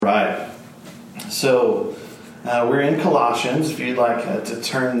So we're in Colossians. If you'd like to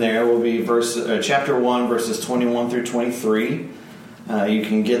turn there, we'll be chapter 1, verses 21 through 23. You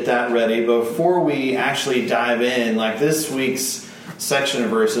can get that ready. But before we actually dive in, like this week's section of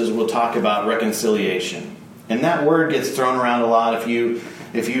verses, we'll talk about reconciliation. And that word gets thrown around a lot. If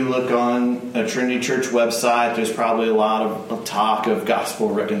you look on a Trinity Church website, there's probably a lot of talk of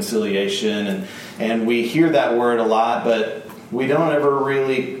gospel reconciliation. And we hear that word a lot, but we don't ever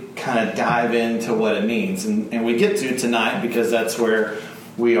really kind of dive into what it means. And we get to tonight because that's where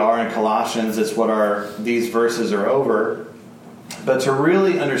we are in Colossians. It's what these verses are over. But to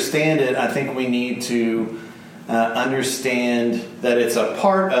really understand it, I think we need to understand that it's a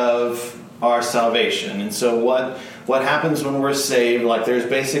part of our salvation. And so what happens when we're saved, like there's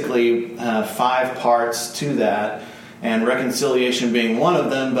basically 5 parts to that, and reconciliation being one of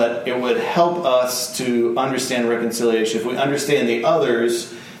them, but it would help us to understand reconciliation. If we understand the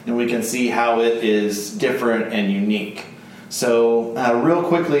others, then we can see how it is different and unique. So real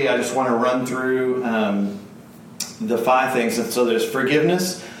quickly, I just want to run through the 5 things. And so there's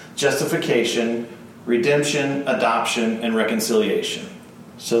forgiveness, justification, redemption, adoption, and reconciliation.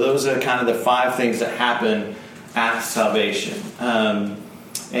 So those are kind of the 5 things that happen at salvation.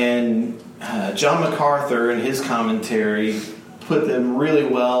 And John MacArthur, in his commentary, put them really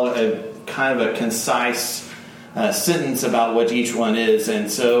well, kind of a concise sentence about what each one is. And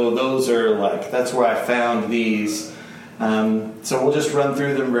so those are that's where I found these. So we'll just run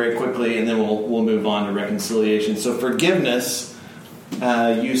through them very quickly, and then we'll move on to reconciliation. So forgiveness,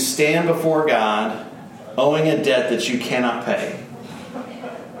 you stand before God owing a debt that you cannot pay,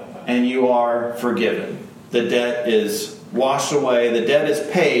 and you are forgiven. The debt is washed away. The debt is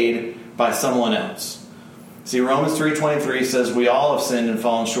paid by someone else. See, Romans 3:23 says we all have sinned and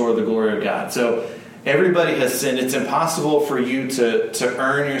fallen short of the glory of God. So everybody has sinned. It's impossible for you to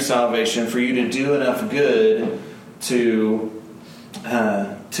earn your salvation, for you to do enough good to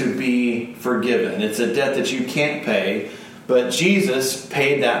be forgiven. It's a debt that you can't pay, but Jesus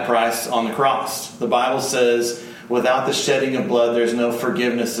paid that price on the cross. The Bible says, without the shedding of blood, there's no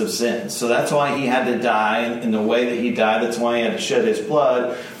forgiveness of sins. So that's why he had to die in the way that he died. That's why he had to shed his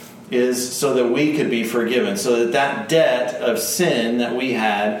blood, is so that we could be forgiven, so that debt of sin that we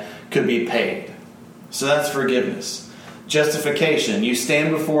had could be paid. So that's forgiveness. Justification. You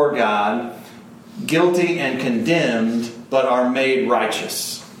stand before God guilty and condemned, but are made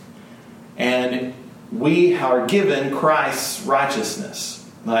righteous. And we are given Christ's righteousness.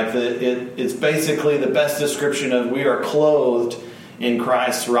 It's basically the best description of we are clothed in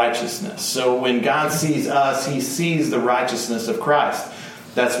Christ's righteousness. So when God sees us, he sees the righteousness of Christ.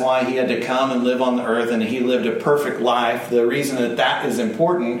 That's why he had to come and live on the earth, and he lived a perfect life. The reason that is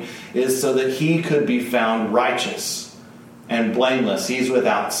important is so that he could be found righteous and blameless. He's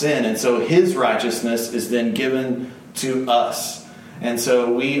without sin. And so his righteousness is then given to us. And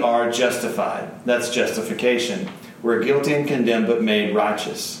so we are justified. That's justification. We're guilty and condemned, but made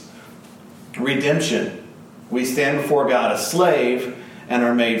righteous. Redemption. We stand before God a slave and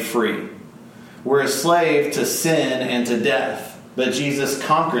are made free. We're a slave to sin and to death, but Jesus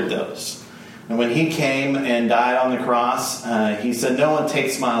conquered those. And when he came and died on the cross, he said, no one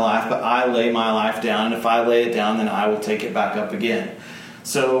takes my life, but I lay my life down. And if I lay it down, then I will take it back up again.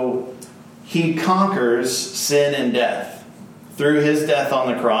 So he conquers sin and death. Through his death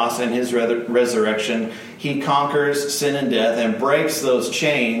on the cross and his resurrection, he conquers sin and death and breaks those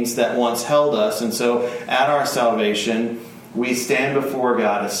chains that once held us. And so at our salvation, we stand before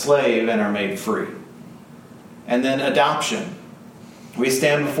God a slave and are made free. And then adoption. We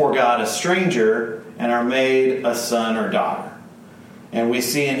stand before God a stranger and are made a son or daughter. And we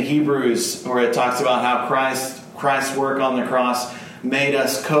see in Hebrews where it talks about how Christ's work on the cross made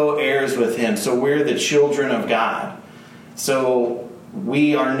us co-heirs with him. So we're the children of God. So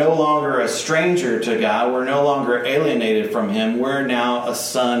we are no longer a stranger to God. We're no longer alienated from him. We're now a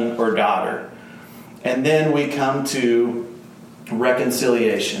son or daughter. And then we come to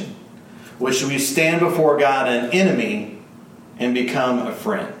reconciliation, which we stand before God an enemy and become a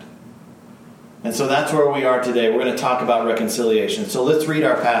friend. And so that's where we are today. We're going to talk about reconciliation. So let's read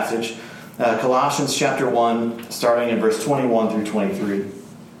our passage. Colossians chapter 1, starting in verse 21 through 23.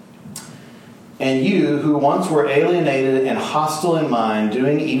 And you, who once were alienated and hostile in mind,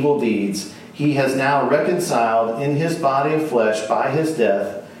 doing evil deeds, he has now reconciled in his body of flesh by his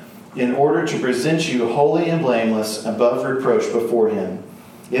death, in order to present you holy and blameless, above reproach before him.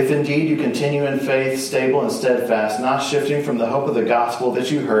 If indeed you continue in faith, stable and steadfast, not shifting from the hope of the gospel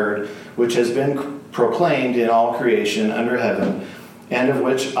that you heard, which has been proclaimed in all creation under heaven, and of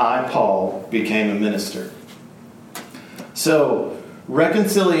which I, Paul, became a minister. So,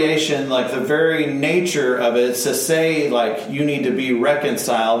 reconciliation, like the very nature of it, to say like you need to be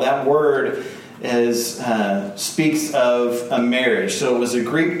reconciled, that word speaks of a marriage. So it was a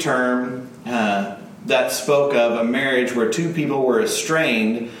Greek term that spoke of a marriage where two people were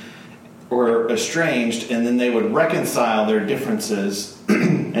estranged, and then they would reconcile their differences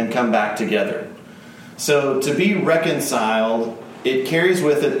and come back together. So to be reconciled, it carries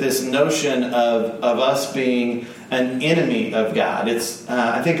with it this notion of us being an enemy of God. It's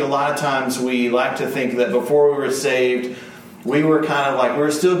I think a lot of times we like to think that before we were saved, we were kind of like, we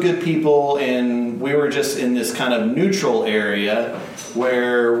were still good people, and we were just in this kind of neutral area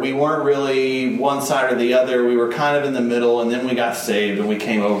where we weren't really one side or the other. We were kind of in the middle, and then we got saved and we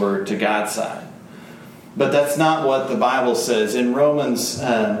came over to God's side. But that's not what the Bible says. In Romans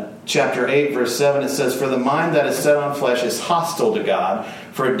chapter 8, verse 7, it says, "For the mind that is set on flesh is hostile to God,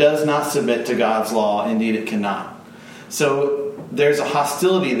 for it does not submit to God's law. Indeed, it cannot." So there's a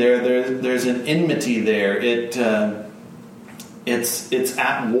hostility there. There's an enmity there. It's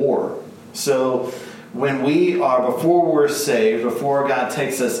at war. So when before we're saved, before God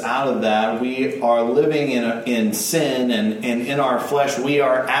takes us out of that, we are living in sin, and in our flesh we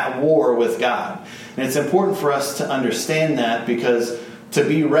are at war with God. And it's important for us to understand that, because to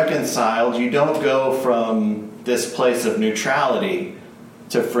be reconciled, you don't go from this place of neutrality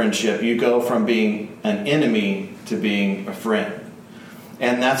to friendship. You go from being an enemy to being a friend.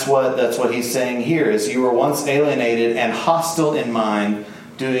 And that's what he's saying here, is you were once alienated and hostile in mind,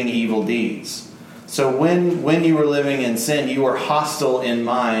 doing evil deeds. So when you were living in sin, you were hostile in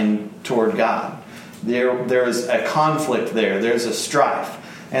mind toward God. There's a conflict there. There's a strife.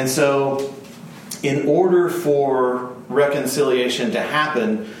 And so in order for reconciliation to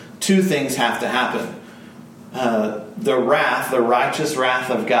happen, two things have to happen. The righteous wrath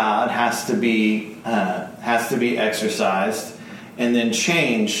of God has to be exercised, and then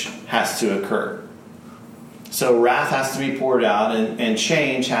change has to occur. So wrath has to be poured out, and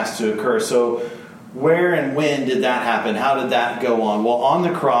change has to occur. So where and when did that happen? How did that go on? Well, on the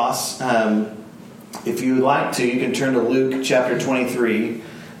cross, if you would like to, you can turn to Luke chapter 23,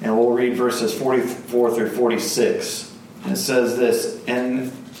 and we'll read verses 44 through 46. And it says this,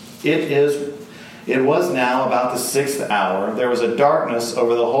 "And it was now about the 6th hour. There was a darkness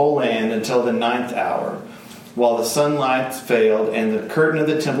over the whole land until the 9th hour, while the sunlight failed, and the curtain of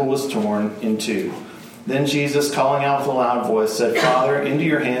the temple was torn in two. Then Jesus, calling out with a loud voice, said, 'Father, into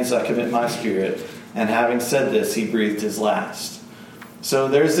your hands I commit my spirit.' And having said this, he breathed his last." So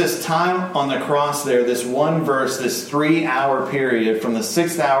there's this time on the cross there, this one verse, this 3-hour period from the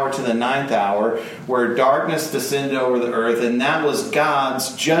 6th hour to the 9th hour, where darkness descended over the earth, and that was God's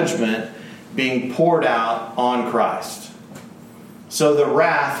judgment being poured out on Christ. So the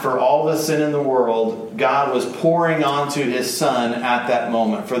wrath for all the sin in the world, God was pouring onto his Son at that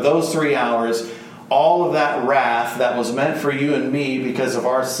moment. For those 3 hours, all of that wrath that was meant for you and me because of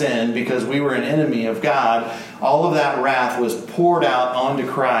our sin, because we were an enemy of God, all of that wrath was poured out onto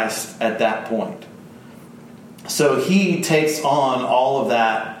Christ at that point. So he takes on all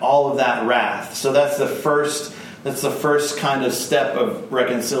of that wrath. So that's the first kind of step of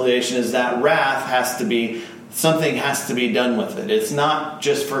reconciliation, is that wrath something has to be done with it. It's not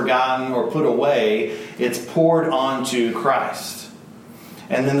just forgotten or put away, it's poured onto Christ.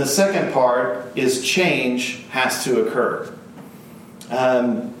 And then the second part is change has to occur.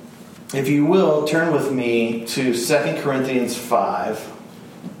 If you will, turn with me to 2 Corinthians 5.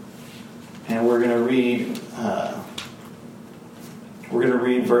 And we're going to read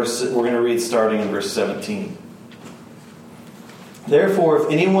starting in verse 17. "Therefore, if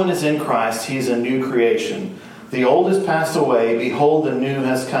anyone is in Christ, he is a new creation. The old has passed away, behold, the new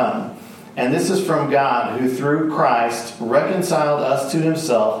has come. And this is from God, who through Christ reconciled us to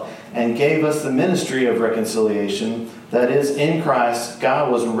himself and gave us the ministry of reconciliation. That is, in Christ, God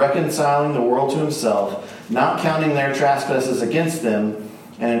was reconciling the world to himself, not counting their trespasses against them,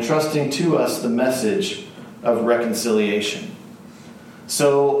 and entrusting to us the message of reconciliation."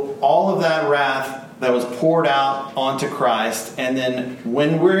 So all of that wrath that was poured out onto Christ, and then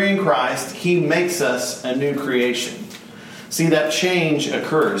when we're in Christ, he makes us a new creation. See, that change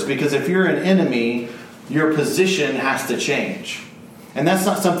occurs, because if you're an enemy, your position has to change. And that's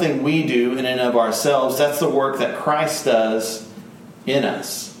not something we do in and of ourselves. That's the work that Christ does in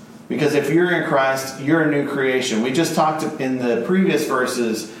us. Because if you're in Christ, you're a new creation. We just talked in the previous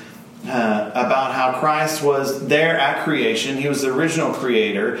verses about how Christ was there at creation. He was the original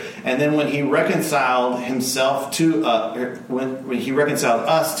creator. And then when he reconciled himself when he reconciled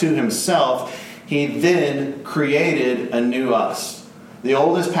us to himself, he then created a new us. The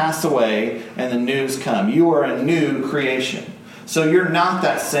old has passed away and the new's come. You are a new creation. So you're not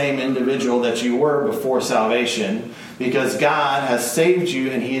that same individual that you were before salvation, because God has saved you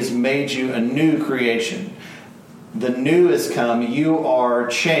and he has made you a new creation. The new has come. You are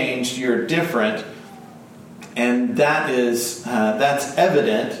changed. You're different. And that's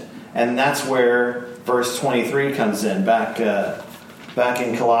evident. And that's where verse 23 comes in. Back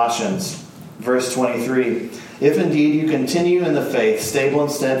in Colossians, verse 23. If indeed you continue in the faith, stable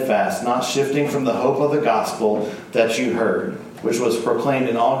and steadfast, not shifting from the hope of the gospel that you heard, which was proclaimed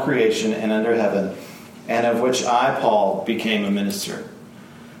in all creation and under heaven, and of which I, Paul, became a minister.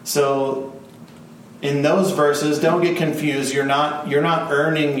 So, in those verses, don't get confused. You're not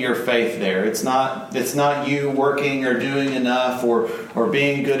earning your faith there. It's not you working or doing enough or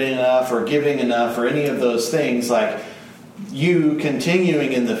being good enough or giving enough or any of those things. Like, you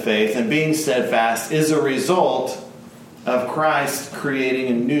continuing in the faith and being steadfast is a result of Christ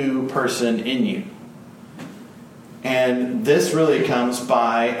creating a new person in you. And this really comes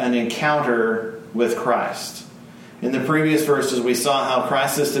by an encounter with Christ. In the previous verses, we saw how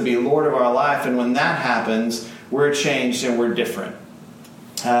Christ is to be Lord of our life, and when that happens, we're changed and we're different.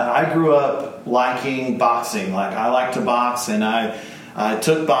 I grew up liking boxing. Like, I like to box, and I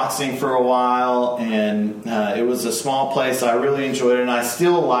took boxing for a while, and it was a small place. I really enjoyed it, and I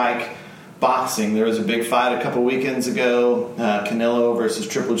still like boxing. There was a big fight a couple weekends ago, Canelo versus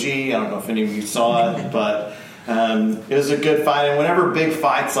Triple G. I don't know if any of you saw it, but it was a good fight. And whenever big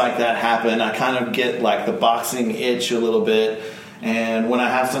fights like that happen, I kind of get like the boxing itch a little bit. And when I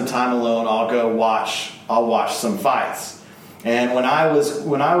have some time alone, I'll watch some fights. And when I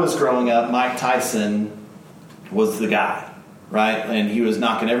was growing up, Mike Tyson was the guy. Right? And he was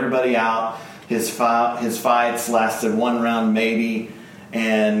knocking everybody out. His fights lasted one round maybe,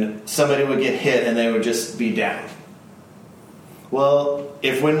 and somebody would get hit and they would just be down. Well,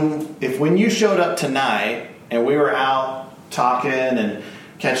 if when you showed up tonight and we were out talking and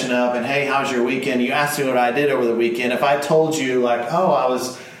catching up and, hey, how's your weekend? You asked me what I did over the weekend. If I told you like,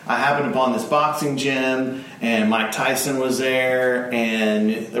 oh, I happened upon this boxing gym and Mike Tyson was there and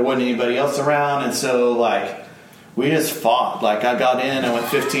there wasn't anybody else around, and so like, we just fought. Like, I got in, I went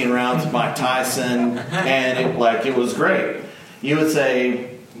 15 rounds with Mike Tyson, and it was great. You would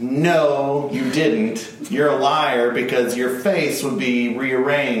say, no, you didn't. You're a liar, because your face would be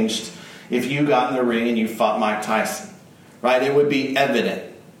rearranged if you got in the ring and you fought Mike Tyson. Right? It would be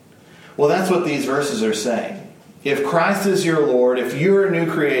evident. Well, that's what these verses are saying. If Christ is your Lord, if you're a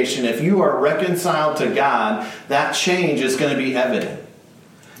new creation, if you are reconciled to God, that change is going to be evident.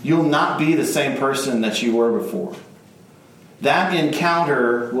 You'll not be the same person that you were before. That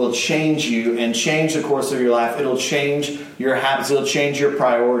encounter will change you and change the course of your life. It'll change your habits. It'll change your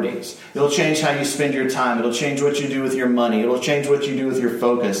priorities. It'll change how you spend your time. It'll change what you do with your money. It'll change what you do with your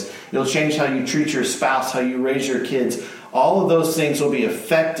focus. It'll change how you treat your spouse, how you raise your kids. All of those things will be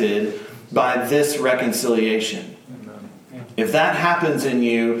affected by this reconciliation. If that happens in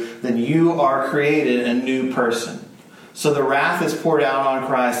you, then you are created a new person. So the wrath is poured out on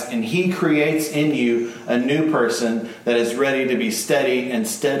Christ, and he creates in you a new person that is ready to be steady and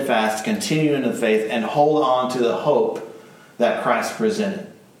steadfast, continue in the faith, and hold on to the hope that Christ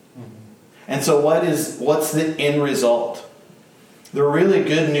presented. And so what's the end result? The really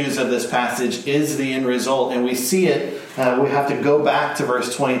good news of this passage is the end result, and we see it. We have to go back to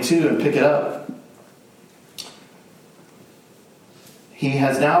verse 22 and pick it up. He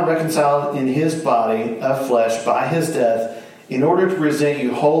has now reconciled in his body of flesh by his death, in order to present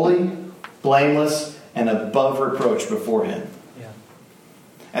you holy, blameless, and above reproach before him. Yeah.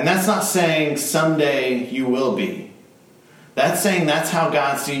 And that's not saying someday you will be. That's saying that's how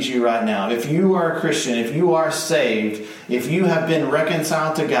God sees you right now. If you are a Christian, if you are saved, if you have been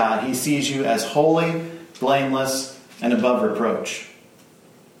reconciled to God, he sees you as holy, blameless, and above reproach.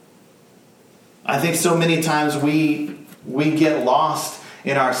 I think so many times we get lost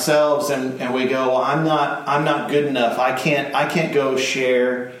in ourselves and we go, well, I'm not good enough. I can't go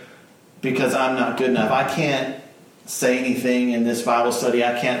share because I'm not good enough. I can't say anything in this Bible study.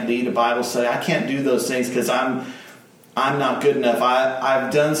 I can't lead a Bible study. I can't do those things because I'm not good enough.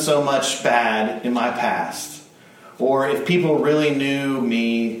 I've done so much bad in my past. Or if people really knew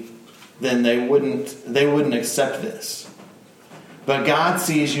me, then they wouldn't accept this. But God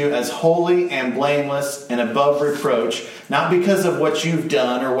sees you as holy and blameless and above reproach, not because of what you've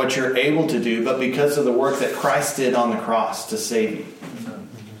done or what you're able to do, but because of the work that Christ did on the cross to save you.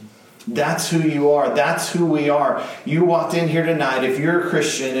 That's who you are. That's who we are. You walked in here tonight. If you're a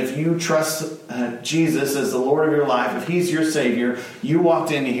Christian, if you trust Jesus as the Lord of your life, if he's your Savior, you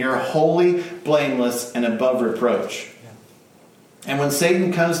walked in here holy, blameless, and above reproach. And when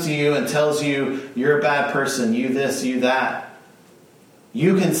Satan comes to you and tells you you're a bad person, you this, you that,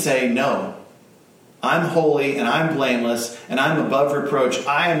 you can say, no, I'm holy and I'm blameless and I'm above reproach.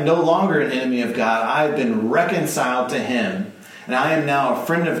 I am no longer an enemy of God. I have been reconciled to him. And I am now a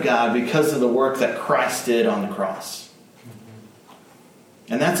friend of God because of the work that Christ did on the cross.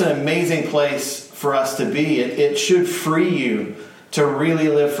 And that's an amazing place for us to be. It should free you to really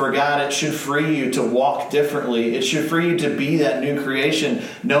live for God. It should free you to walk differently. It should free you to be that new creation,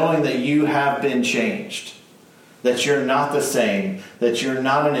 knowing that you have been changed. That you're not the same. That you're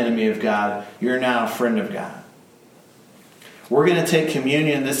not an enemy of God. You're now a friend of God. We're going to take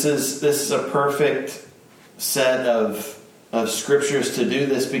communion. This is a perfect set of scriptures to do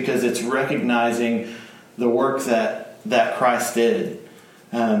this because it's recognizing the work that Christ did.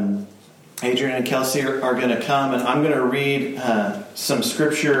 Adrian and Kelsey are going to come, and I'm going to read some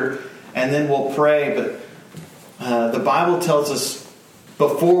scripture, and then we'll pray. But the Bible tells us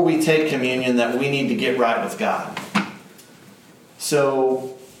before we take communion that we need to get right with God.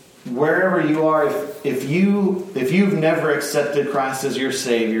 So wherever you are, if you've never accepted Christ as your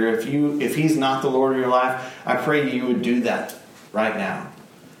Savior, if He's not the Lord of your life, I pray you would do that right now.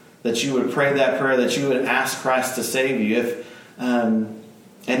 That you would pray that prayer, that you would ask Christ to save you.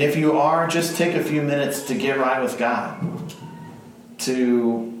 And if you are, just take a few minutes to get right with God.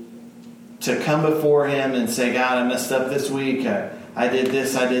 To come before Him and say, God, I messed up this week. I did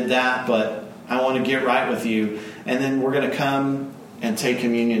this, I did that, but I want to get right with you. And then we're going to come and take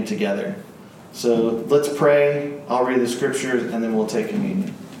communion together. So let's pray. I'll read the scriptures and then we'll take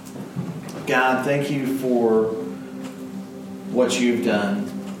communion. God, thank you for what you've done.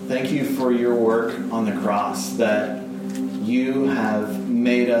 Thank you for your work on the cross, that you have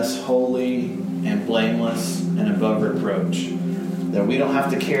made us holy and blameless and above reproach. That we don't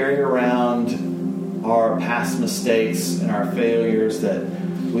have to carry around our past mistakes and our failures, that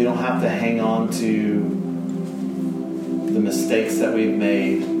we don't have to hang on to the mistakes that we've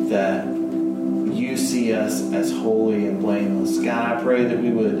made, that you see us as holy and blameless. God, I pray that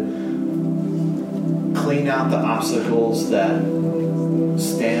we would clean out the obstacles that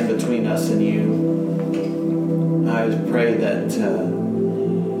stand between us and you. I pray that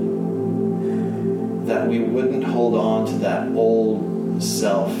we wouldn't hold on to that old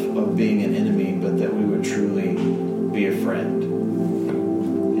self of being an enemy, but that we